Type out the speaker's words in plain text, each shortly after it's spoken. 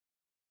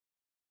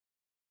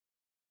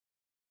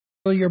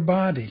your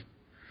body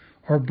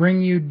or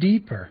bring you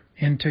deeper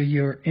into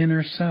your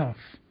inner self.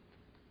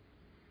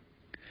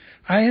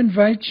 I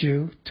invite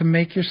you to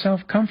make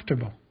yourself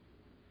comfortable,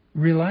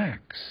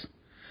 relax,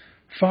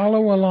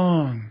 follow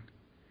along,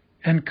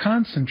 and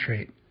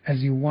concentrate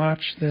as you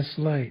watch this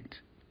light.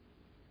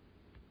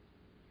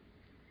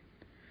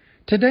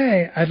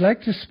 Today, I'd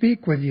like to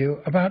speak with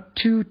you about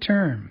two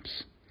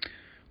terms.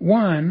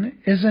 One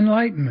is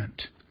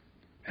enlightenment,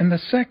 and the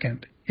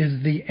second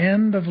is the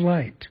end of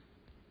light.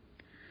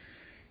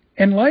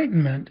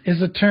 Enlightenment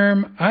is a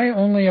term I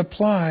only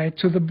apply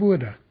to the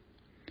Buddha,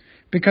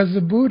 because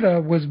the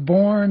Buddha was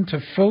born to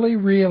fully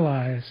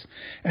realize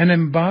and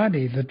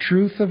embody the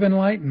truth of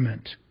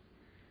enlightenment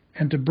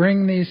and to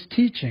bring these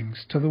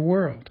teachings to the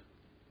world.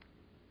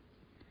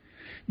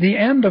 The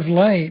end of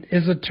light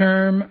is a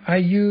term I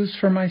use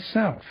for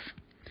myself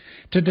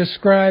to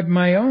describe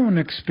my own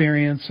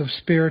experience of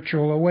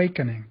spiritual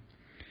awakening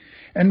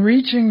and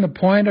reaching the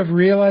point of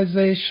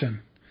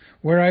realization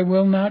where I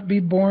will not be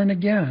born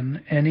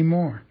again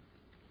anymore.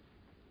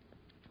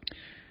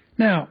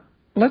 Now,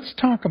 let's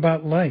talk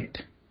about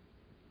light.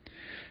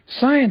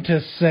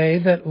 Scientists say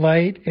that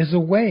light is a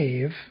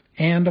wave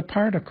and a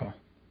particle.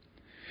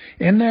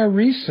 In their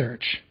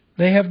research,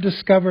 they have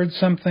discovered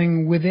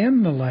something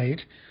within the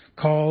light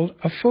called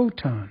a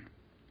photon.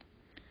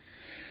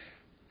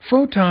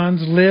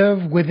 Photons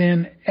live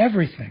within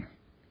everything,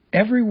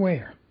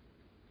 everywhere,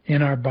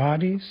 in our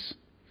bodies,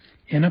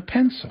 in a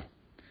pencil,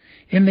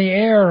 in the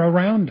air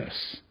around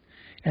us,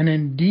 and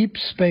in deep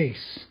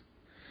space.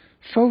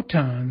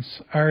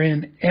 Photons are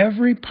in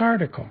every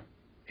particle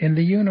in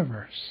the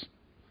universe.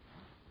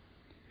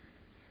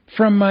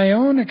 From my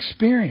own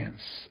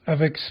experience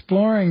of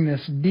exploring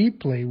this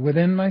deeply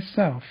within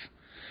myself,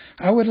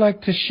 I would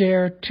like to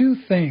share two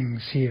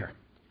things here.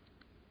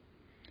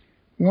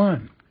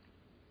 One,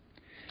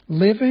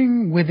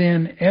 living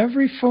within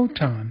every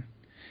photon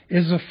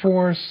is a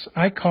force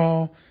I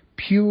call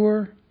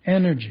pure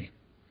energy.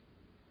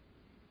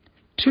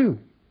 Two,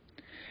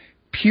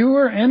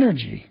 pure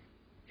energy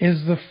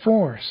is the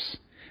force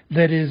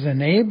that is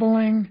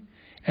enabling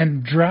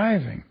and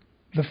driving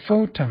the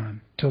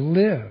photon to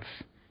live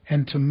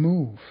and to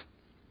move.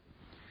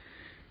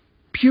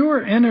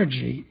 Pure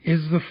energy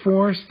is the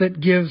force that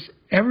gives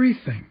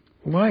everything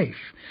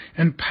life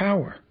and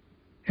power,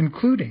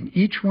 including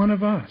each one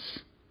of us.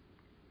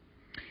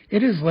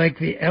 It is like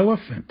the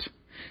elephant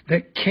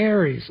that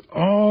carries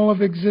all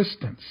of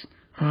existence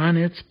on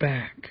its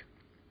back.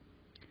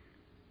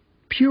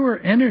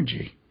 Pure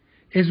energy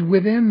is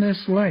within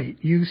this light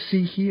you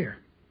see here,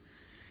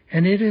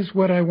 and it is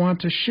what I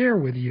want to share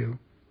with you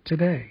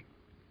today.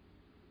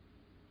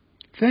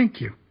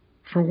 Thank you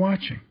for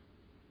watching.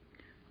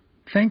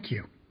 Thank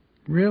you.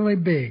 Really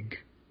big.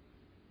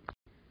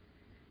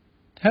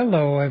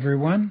 Hello,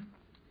 everyone.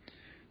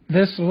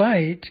 This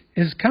light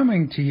is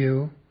coming to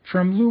you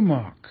from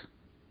Lumok.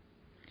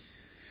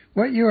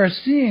 What you are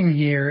seeing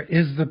here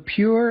is the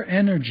pure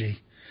energy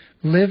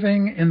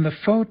living in the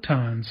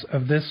photons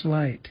of this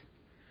light.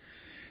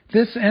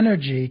 This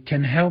energy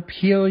can help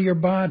heal your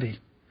body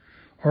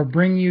or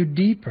bring you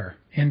deeper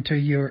into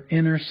your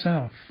inner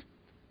self.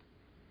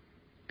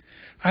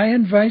 I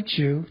invite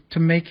you to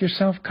make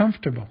yourself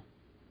comfortable,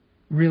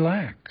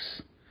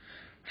 relax,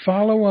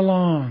 follow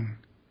along,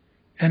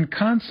 and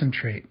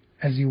concentrate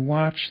as you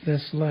watch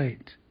this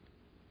light.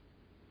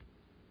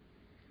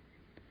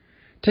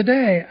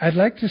 Today, I'd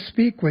like to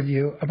speak with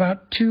you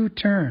about two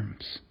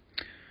terms.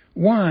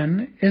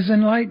 One is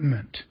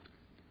enlightenment,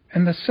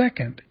 and the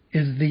second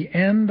is the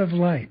end of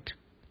light.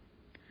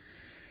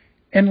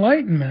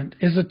 Enlightenment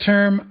is a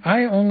term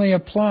I only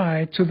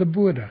apply to the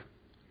Buddha,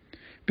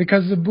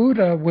 because the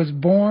Buddha was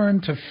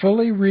born to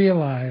fully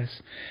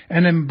realize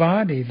and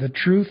embody the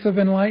truth of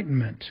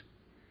enlightenment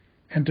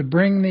and to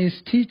bring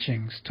these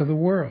teachings to the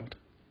world.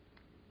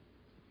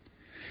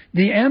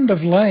 The end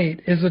of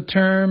light is a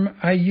term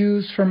I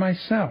use for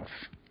myself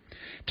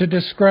to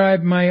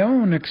describe my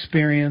own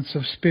experience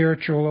of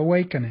spiritual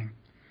awakening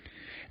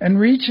and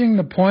reaching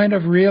the point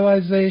of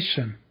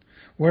realization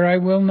where I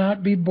will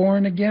not be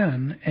born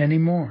again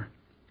anymore.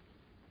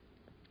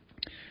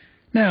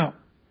 Now,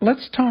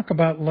 let's talk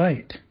about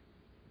light.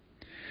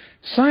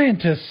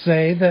 Scientists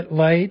say that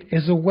light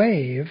is a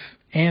wave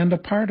and a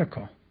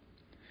particle.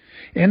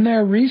 In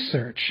their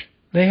research,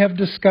 they have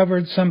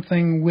discovered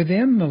something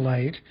within the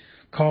light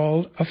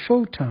called a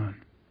photon.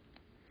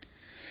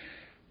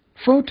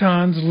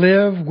 Photons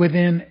live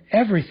within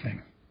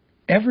everything,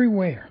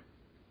 everywhere,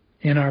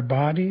 in our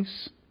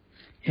bodies,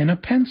 in a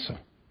pencil,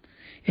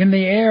 in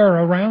the air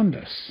around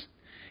us,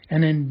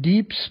 and in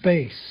deep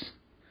space.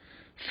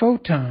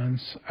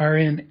 Photons are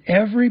in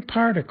every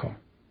particle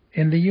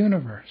in the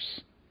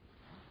universe.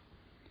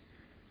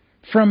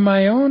 From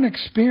my own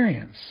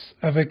experience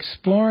of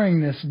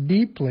exploring this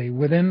deeply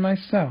within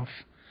myself,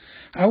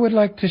 I would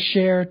like to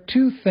share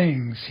two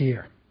things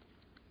here.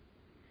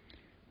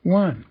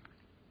 One,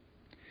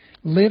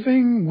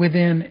 living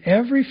within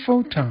every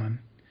photon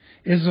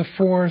is a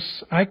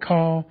force I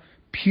call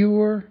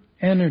pure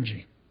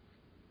energy.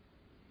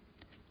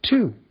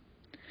 Two,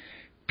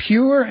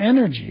 Pure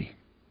energy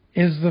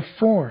is the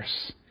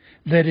force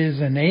that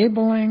is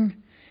enabling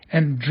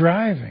and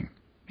driving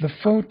the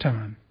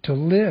photon to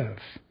live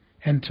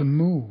and to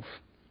move.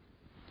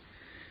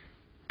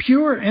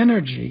 Pure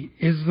energy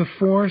is the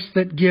force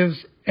that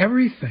gives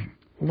everything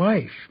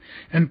life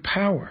and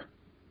power,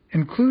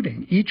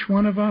 including each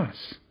one of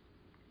us.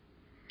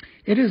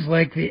 It is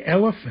like the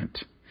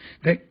elephant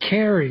that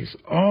carries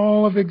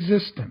all of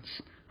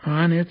existence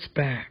on its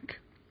back.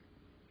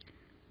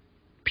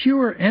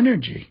 Pure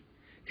energy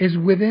is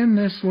within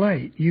this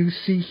light you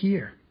see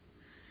here,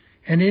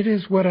 and it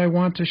is what I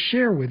want to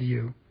share with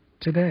you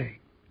today.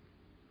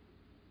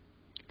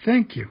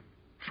 Thank you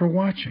for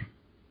watching.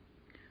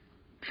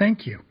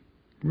 Thank you.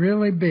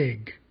 Really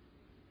big.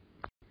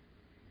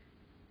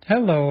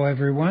 Hello,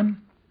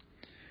 everyone.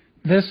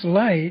 This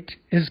light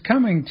is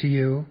coming to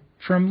you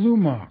from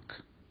Lumok.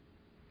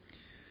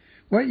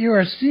 What you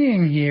are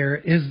seeing here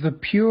is the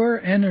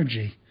pure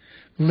energy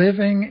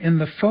living in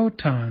the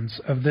photons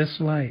of this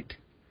light.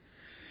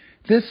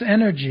 This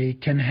energy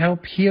can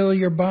help heal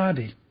your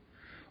body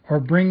or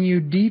bring you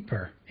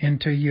deeper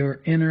into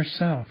your inner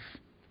self.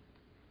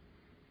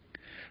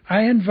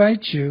 I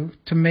invite you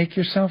to make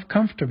yourself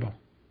comfortable,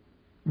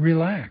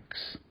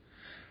 relax,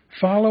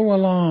 follow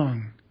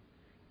along,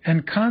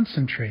 and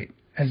concentrate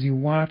as you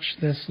watch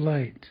this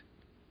light.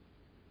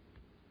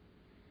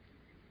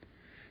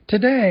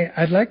 Today,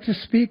 I'd like to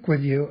speak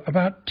with you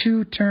about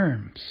two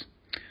terms.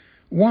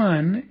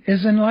 One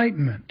is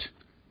enlightenment,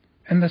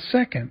 and the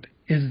second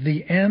is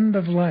the end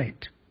of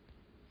light.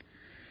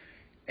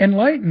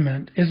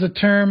 Enlightenment is a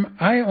term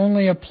I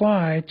only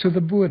apply to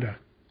the Buddha,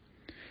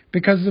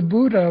 because the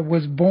Buddha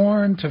was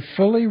born to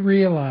fully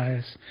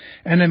realize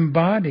and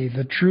embody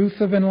the truth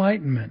of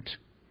enlightenment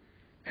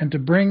and to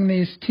bring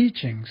these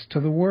teachings to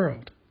the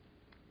world.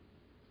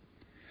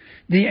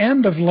 The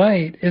end of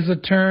light is a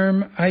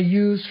term I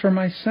use for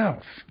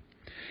myself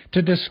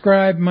to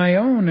describe my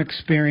own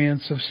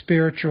experience of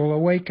spiritual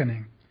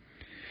awakening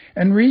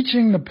and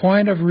reaching the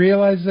point of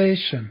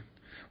realization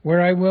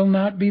where I will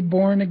not be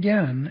born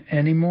again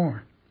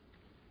anymore.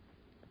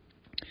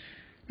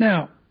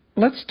 Now,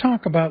 let's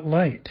talk about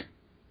light.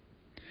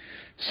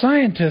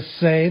 Scientists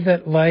say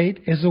that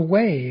light is a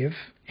wave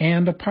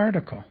and a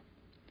particle.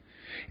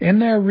 In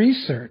their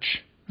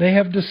research, they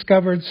have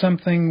discovered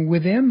something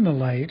within the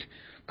light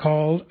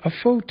called a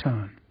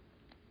photon.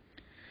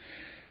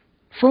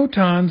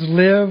 Photons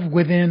live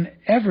within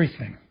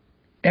everything,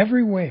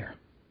 everywhere,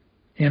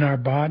 in our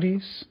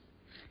bodies,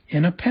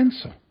 in a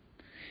pencil,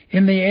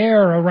 in the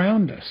air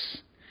around us,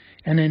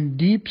 and in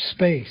deep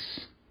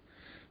space.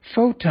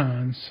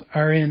 Photons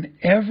are in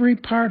every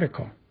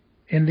particle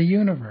in the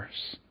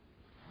universe.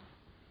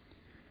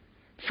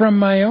 From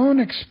my own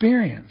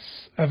experience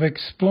of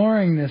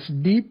exploring this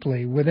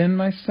deeply within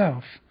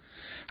myself,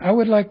 I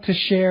would like to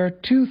share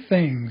two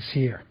things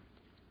here.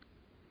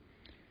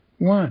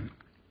 One,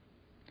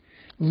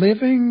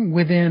 living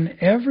within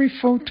every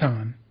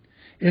photon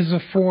is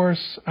a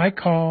force I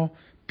call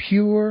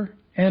pure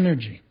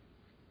energy.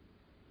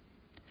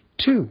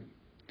 Two,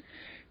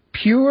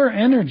 pure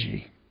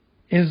energy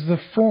is the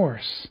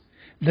force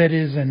that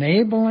is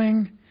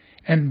enabling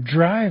and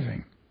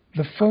driving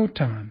the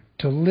photon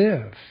to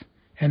live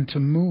and to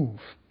move.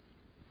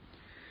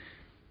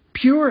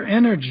 Pure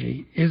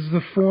energy is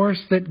the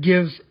force that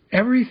gives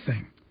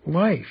everything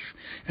life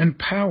and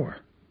power,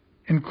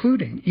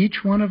 including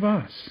each one of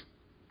us.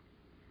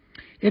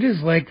 It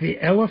is like the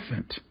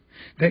elephant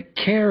that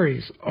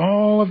carries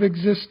all of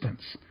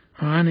existence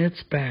on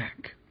its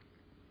back.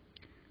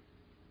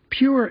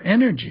 Pure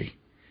energy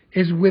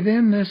is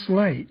within this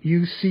light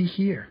you see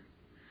here,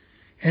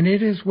 and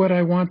it is what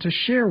I want to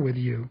share with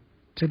you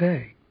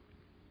today.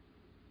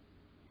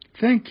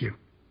 Thank you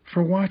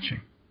for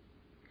watching.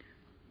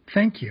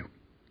 Thank you.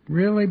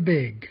 Really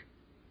big.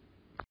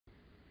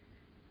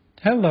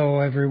 Hello,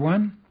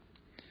 everyone.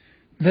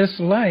 This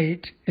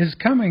light is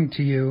coming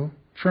to you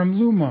from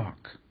Lumok.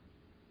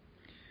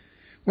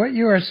 What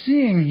you are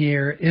seeing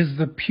here is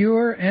the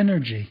pure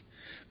energy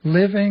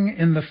living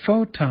in the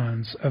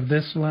photons of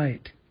this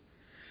light.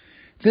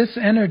 This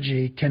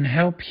energy can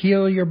help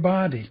heal your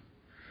body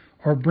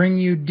or bring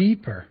you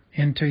deeper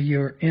into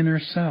your inner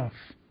self.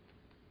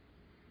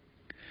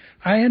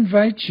 I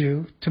invite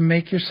you to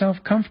make yourself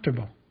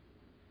comfortable,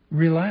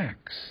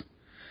 relax,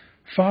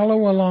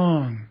 follow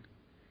along,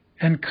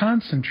 and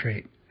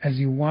concentrate as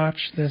you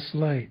watch this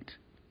light.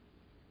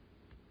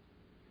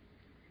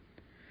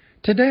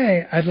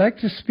 Today, I'd like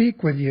to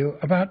speak with you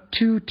about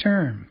two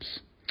terms.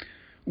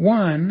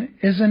 One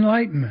is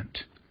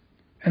enlightenment,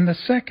 and the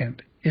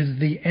second is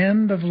the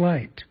end of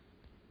light.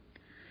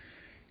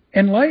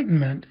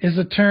 Enlightenment is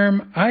a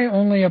term I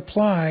only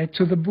apply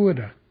to the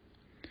Buddha,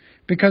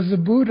 because the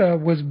Buddha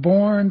was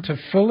born to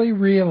fully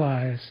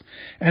realize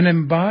and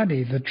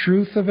embody the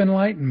truth of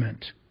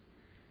enlightenment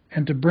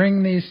and to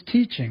bring these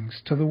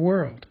teachings to the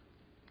world.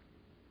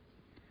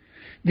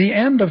 The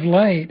end of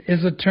light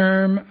is a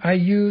term I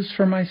use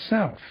for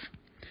myself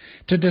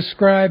to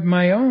describe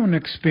my own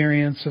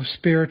experience of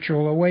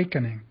spiritual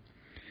awakening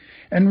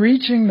and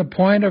reaching the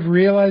point of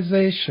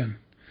realization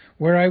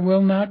where I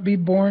will not be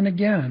born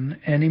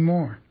again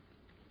anymore.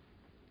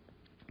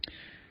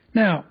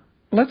 Now,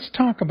 let's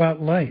talk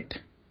about light.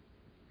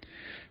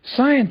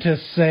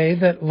 Scientists say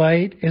that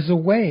light is a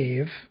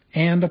wave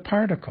and a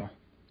particle.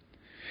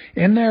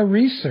 In their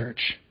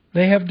research,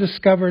 they have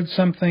discovered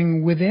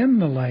something within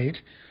the light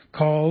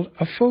called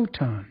a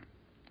photon.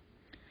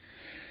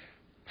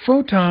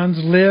 Photons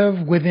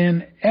live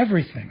within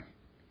everything,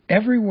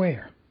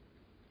 everywhere,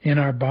 in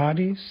our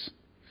bodies,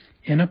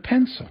 in a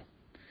pencil,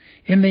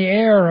 in the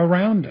air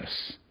around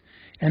us,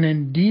 and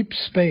in deep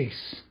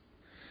space.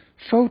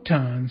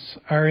 Photons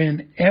are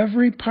in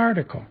every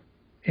particle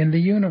in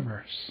the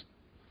universe.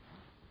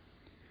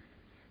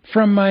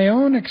 From my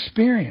own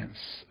experience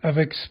of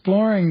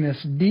exploring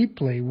this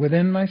deeply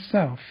within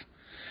myself,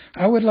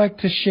 I would like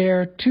to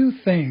share two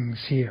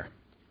things here.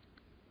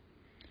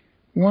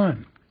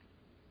 1.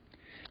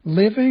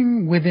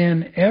 Living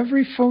within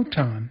every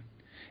photon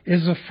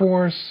is a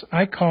force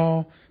I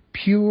call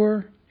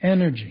pure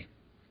energy.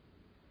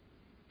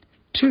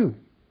 2.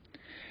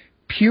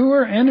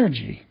 Pure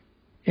energy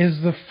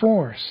is the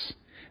force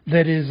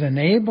that is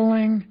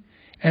enabling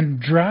and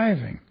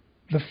driving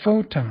the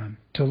photon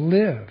to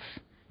live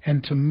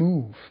and to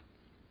move.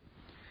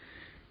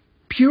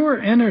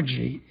 Pure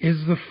energy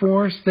is the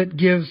force that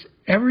gives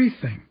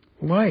everything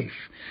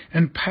life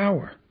and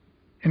power,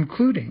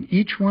 including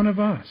each one of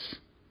us.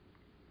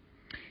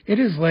 It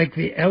is like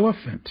the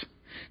elephant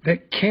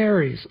that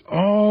carries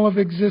all of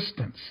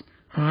existence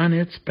on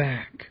its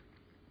back.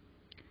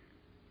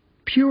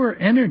 Pure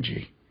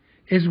energy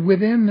is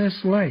within this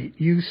light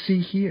you see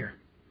here,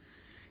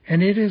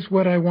 and it is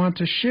what I want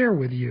to share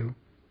with you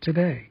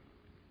today.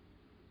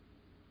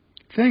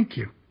 Thank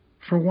you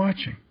for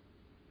watching.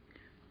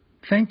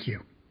 Thank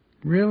you.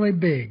 Really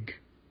big.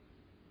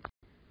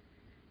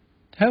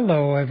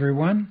 Hello,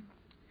 everyone.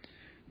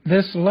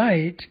 This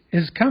light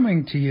is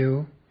coming to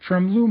you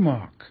from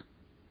Lumok.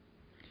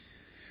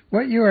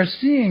 What you are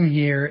seeing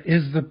here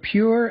is the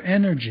pure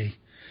energy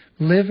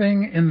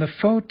living in the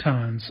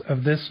photons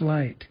of this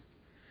light.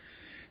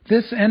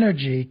 This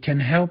energy can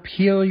help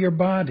heal your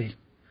body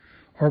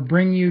or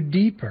bring you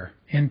deeper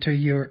into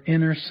your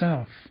inner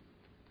self.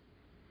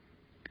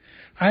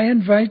 I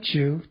invite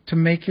you to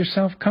make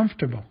yourself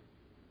comfortable,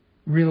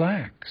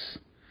 relax,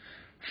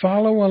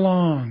 follow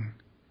along,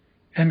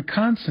 and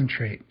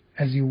concentrate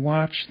as you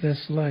watch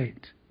this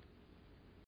light.